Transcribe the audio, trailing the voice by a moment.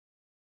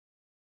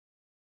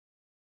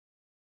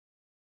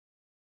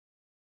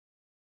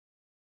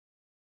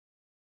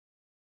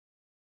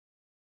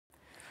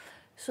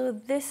So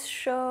this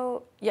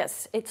show,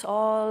 yes, it's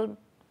all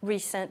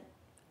recent.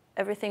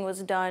 Everything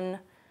was done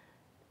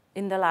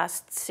in the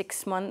last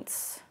 6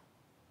 months,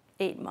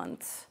 8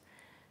 months.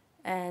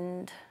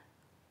 And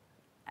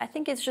I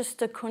think it's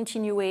just a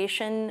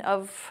continuation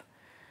of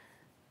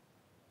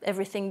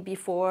everything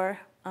before.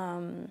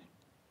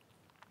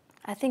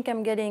 I think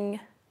I'm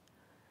getting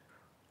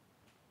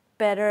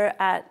better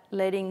at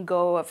letting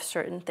go of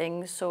certain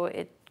things, so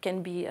it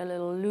can be a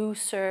little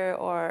looser,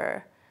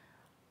 or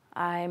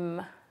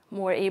I'm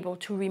more able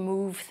to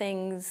remove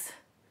things.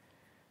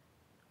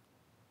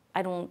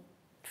 I don't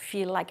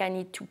feel like I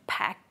need to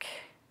pack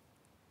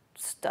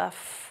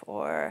stuff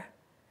or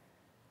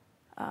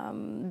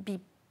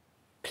be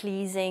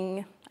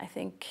pleasing. I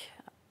think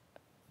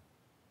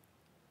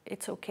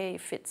it's okay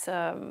if it's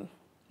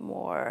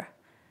more,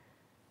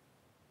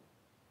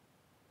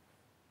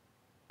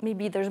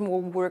 maybe there's more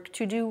work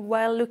to do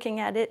while looking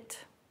at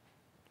it.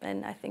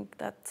 And I think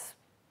that's,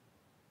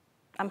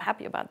 I'm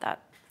happy about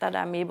that, that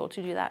I'm able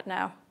to do that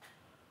now.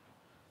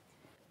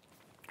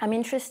 I'm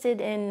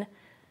interested in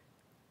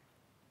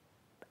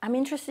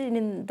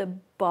the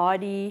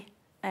body,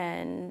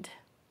 and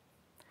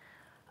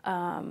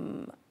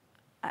I'm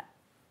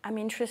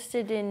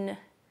interested in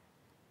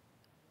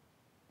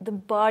the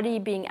body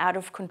being out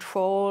of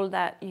control.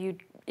 That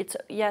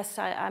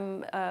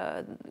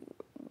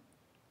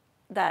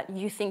that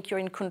you think you're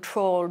in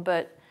control,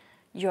 but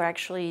you're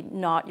actually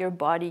not. Your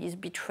body is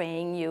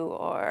betraying you,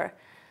 or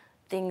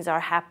things are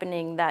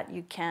happening that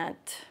you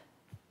can't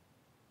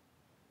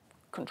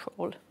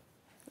control.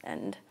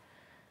 And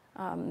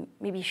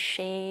maybe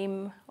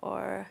shame,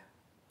 or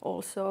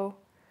also.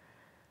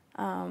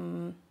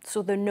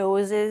 So the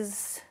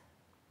noses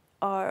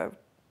are,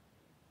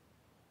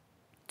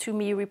 to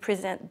me,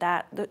 represent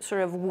that, the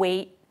sort of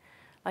weight,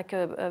 like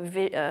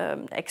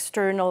a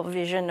external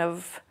vision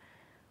of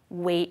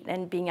weight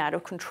and being out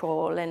of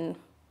control,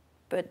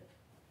 but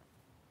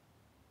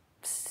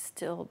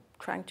still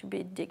trying to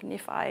be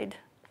dignified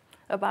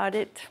about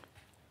it.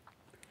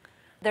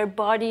 Their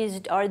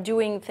bodies are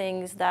doing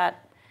things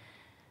that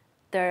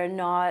they're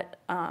not,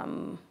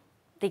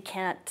 they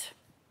can't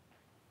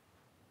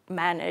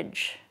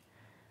manage.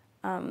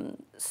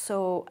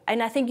 So,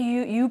 and I think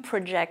you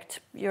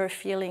project your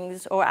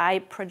feelings, or I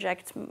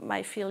project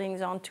my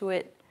feelings onto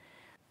it.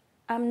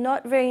 I'm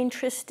not very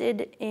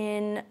interested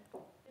in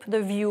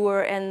the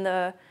viewer and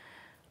the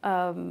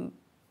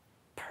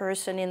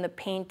person in the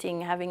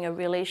painting having a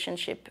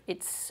relationship.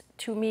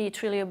 To me,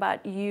 it's really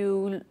about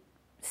you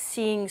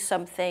seeing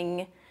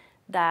something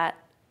that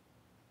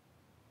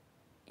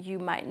you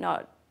might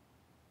not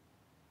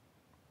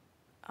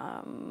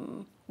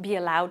be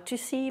allowed to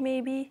see,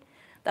 maybe,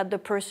 that the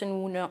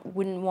person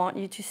wouldn't want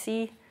you to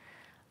see.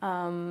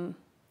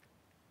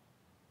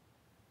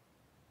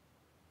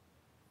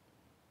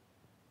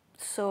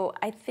 So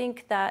I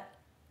think that,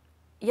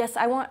 yes,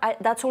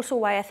 that's also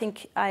why I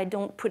think I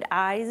don't put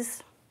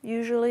eyes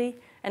usually,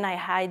 and I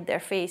hide their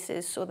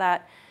faces, so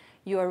that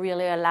you are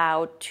really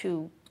allowed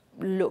to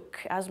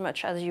look as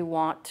much as you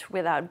want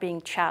without being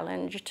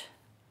challenged.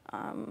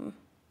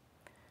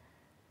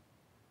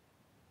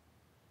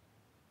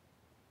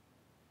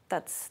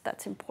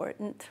 That's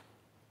important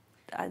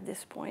at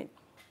this point.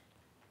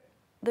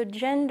 The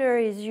gender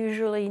is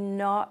usually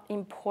not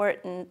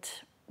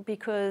important,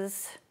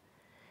 because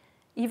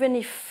even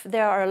if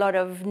there are a lot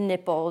of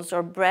nipples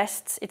or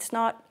breasts, it's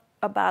not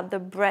about the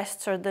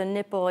breasts or the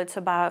nipple, it's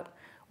about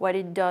what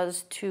it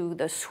does to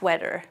the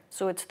sweater.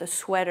 So it's the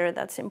sweater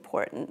that's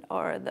important,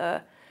 or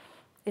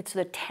it's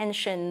the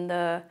tension,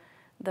 the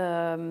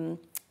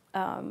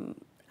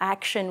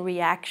action,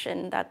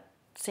 reaction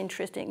that's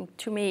interesting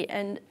to me.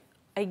 And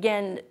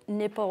again,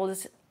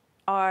 nipples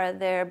are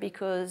there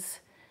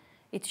because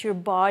it's your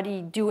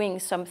body doing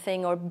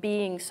something or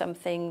being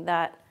something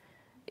that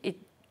it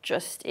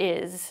just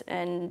is,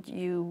 and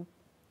you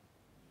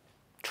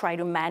try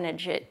to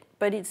manage it.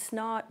 But it's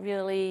not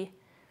really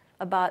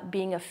about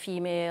being a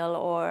female.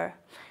 Or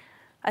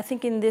I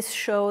think in this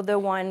show, the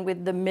one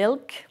with the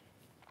milk,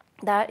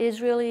 that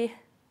is really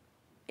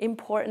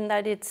important,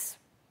 that it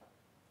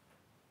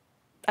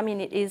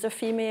is a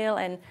female,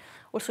 and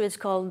also it's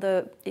called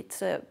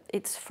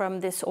it's from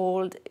this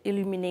old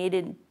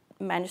illuminated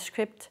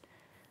manuscript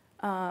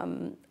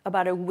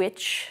about a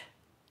witch.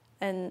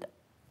 And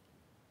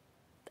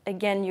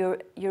again,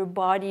 your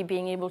body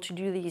being able to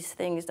do these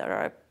things that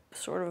are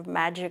sort of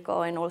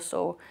magical and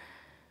also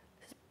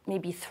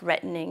maybe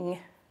threatening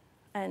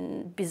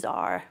and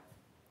bizarre.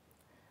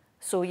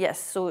 So yes,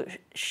 so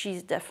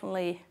she's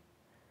definitely,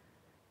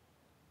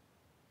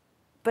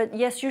 but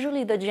yes,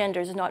 usually the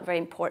gender is not very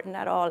important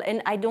at all.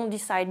 And I don't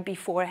decide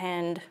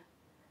beforehand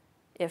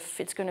if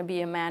it's going to be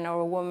a man or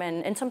a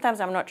woman. And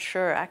sometimes I'm not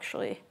sure,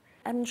 actually.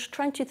 I'm just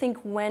trying to think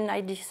when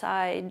I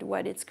decide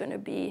what it's going to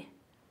be.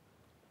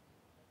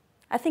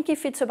 I think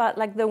if it's about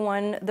like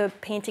the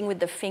painting with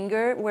the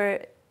finger,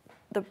 where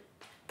the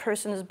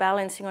person is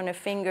balancing on a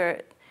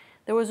finger,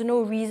 there was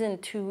no reason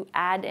to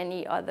add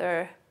any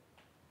other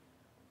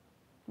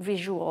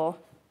visual.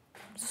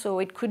 So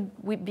it could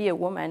be a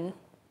woman,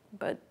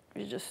 but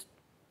we just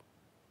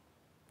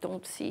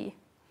don't see.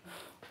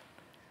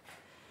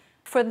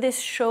 For this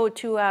show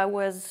too, I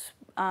was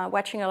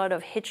watching a lot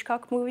of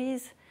Hitchcock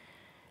movies,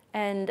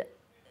 and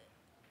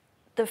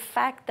the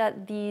fact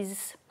that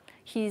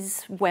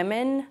his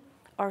women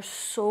are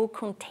so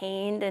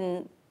contained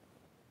and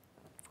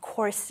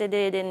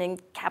corseted and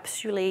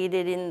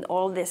encapsulated in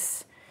all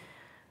this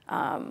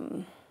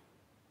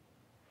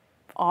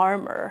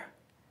armor,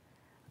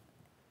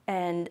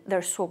 and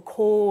they're so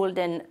cold,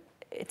 and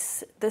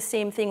it's the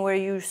same thing where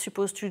you're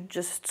supposed to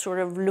just sort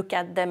of look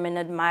at them and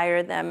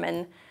admire them,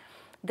 and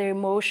their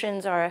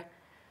emotions are,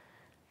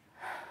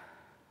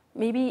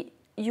 maybe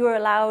you're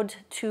allowed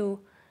to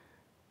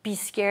be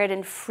scared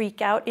and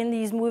freak out in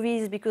these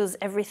movies because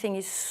everything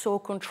is so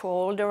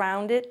controlled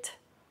around it,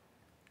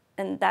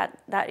 and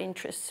that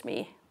interests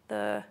me,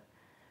 the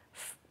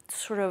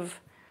sort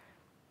of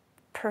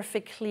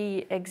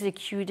perfectly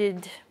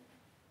executed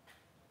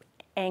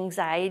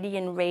anxiety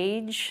and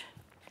rage.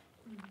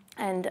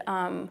 And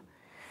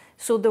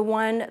so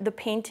the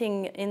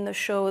painting in the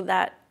show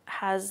that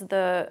has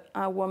the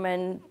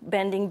woman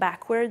bending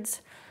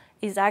backwards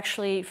is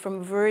actually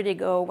from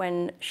Vertigo,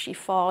 when she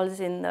falls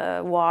in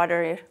the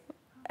water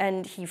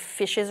and he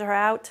fishes her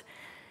out,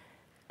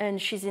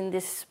 and she's in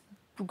this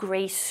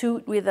gray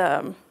suit with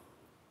a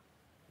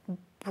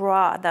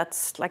bra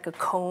that's like a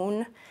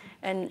cone,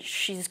 and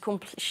she's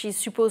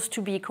supposed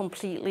to be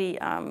completely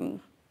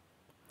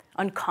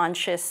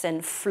unconscious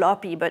and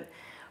floppy, but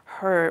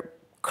her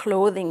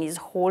clothing is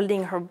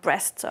holding her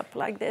breasts up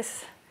like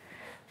this,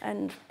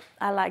 and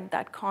I like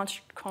that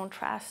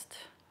contrast.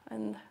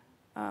 And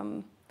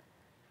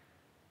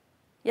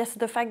yes,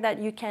 the fact that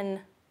you can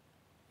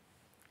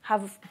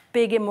have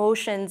big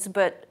emotions,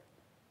 but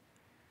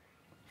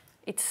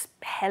it's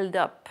held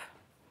up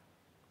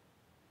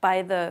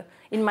by the,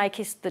 in my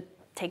case, the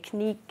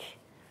technique.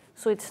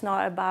 So it's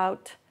not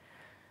about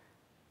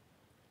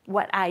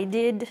what I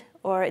did,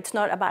 or it's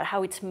not about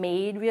how it's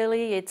made,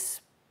 really.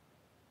 It's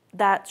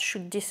that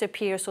should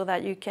disappear so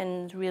that you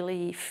can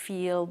really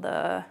feel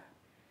the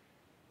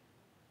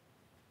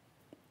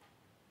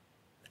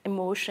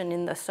emotion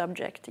in the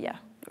subject. Yeah,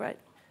 right.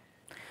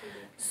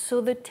 So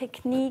the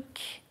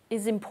technique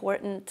is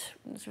important.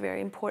 It's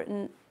very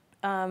important.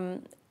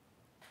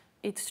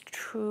 It's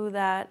true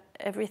that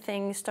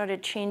everything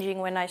started changing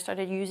when I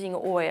started using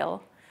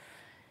oil,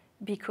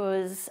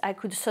 because I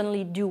could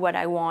suddenly do what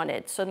I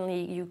wanted.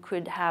 Suddenly you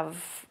could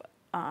have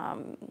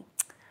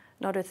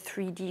not a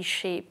 3D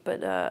shape,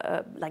 but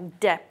like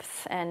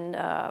depth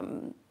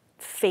and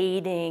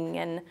fading.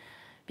 And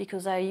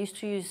because I used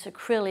to use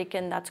acrylic,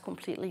 and that's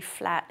completely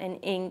flat, and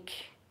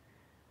ink,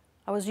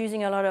 I was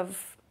using a lot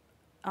of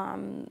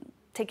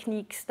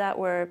techniques that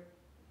were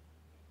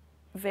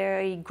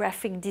very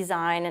graphic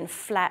design and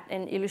flat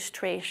and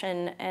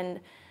illustration.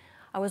 And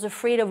I was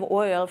afraid of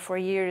oil for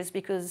years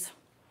because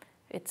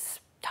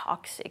it's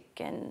toxic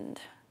and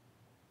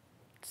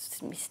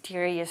it's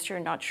mysterious. You're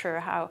not sure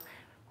how,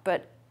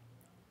 but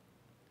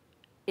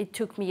it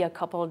took me a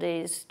couple of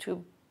days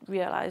to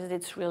realize that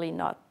it's really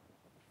not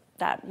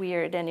that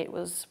weird, and it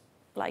was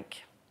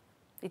like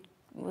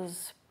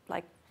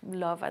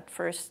love at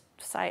first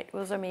sight. It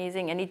was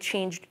amazing, and it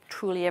changed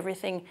truly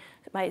everything.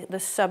 The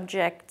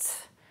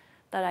subjects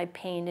that I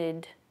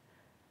painted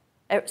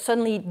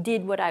suddenly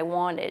did what I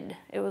wanted.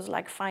 It was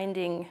like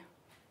finding,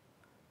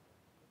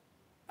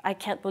 I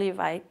can't believe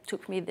it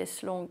took me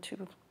this long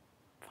to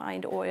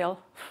find oil.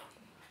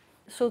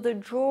 So the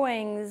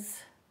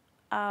drawings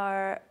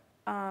are,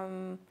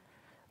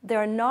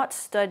 they're not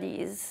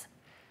studies.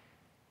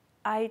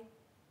 I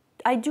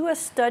do a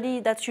study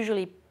that's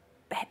usually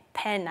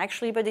pen,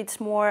 actually, but it's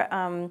more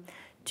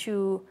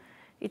to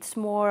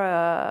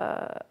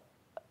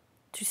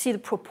see the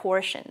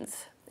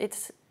proportions.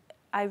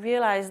 I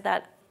realized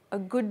that a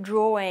good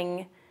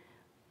drawing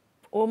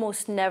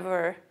almost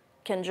never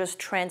can just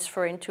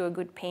transfer into a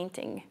good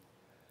painting.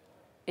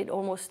 It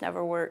almost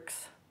never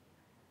works.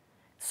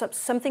 So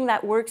something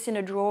that works in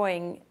a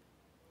drawing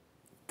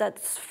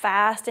that's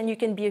fast, and you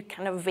can be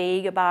kind of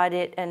vague about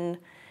it, and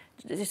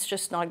it's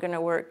just not going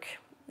to work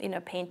in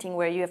a painting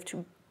where you have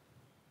to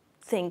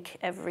think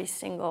every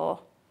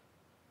single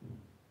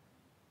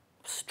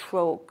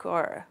stroke,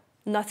 or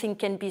nothing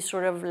can be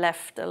sort of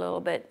left a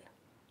little bit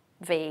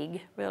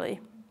vague, really.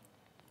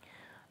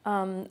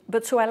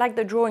 But so I like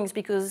the drawings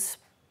because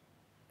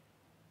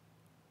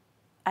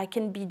I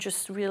can be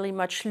just really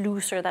much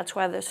looser. That's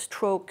why the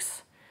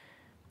strokes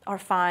are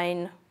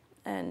fine,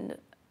 and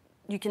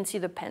you can see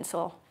the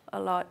pencil a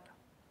lot.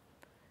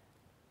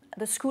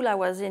 The school I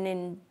was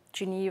in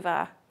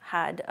Geneva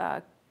had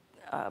a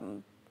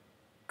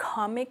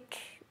comic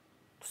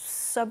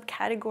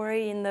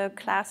subcategory in the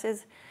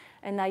classes,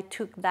 and I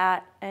took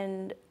that,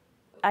 and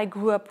I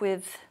grew up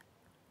with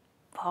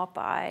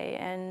Popeye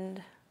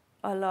and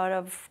a lot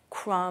of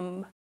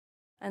Crumb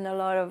and a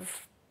lot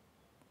of,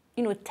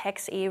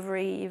 Tex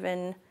Avery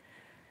even.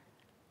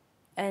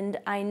 And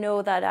I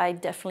know that I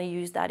definitely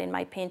use that in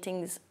my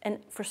paintings. And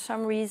for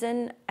some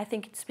reason, I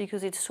think it's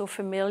because it's so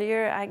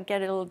familiar, I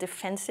get a little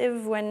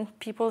defensive when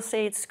people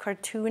say it's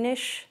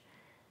cartoonish.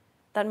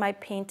 that my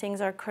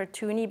paintings are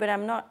cartoony, but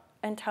I'm not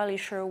entirely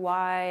sure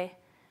why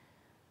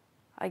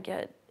I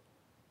get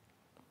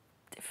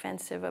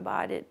defensive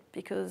about it,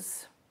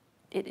 because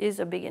it is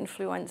a big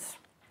influence.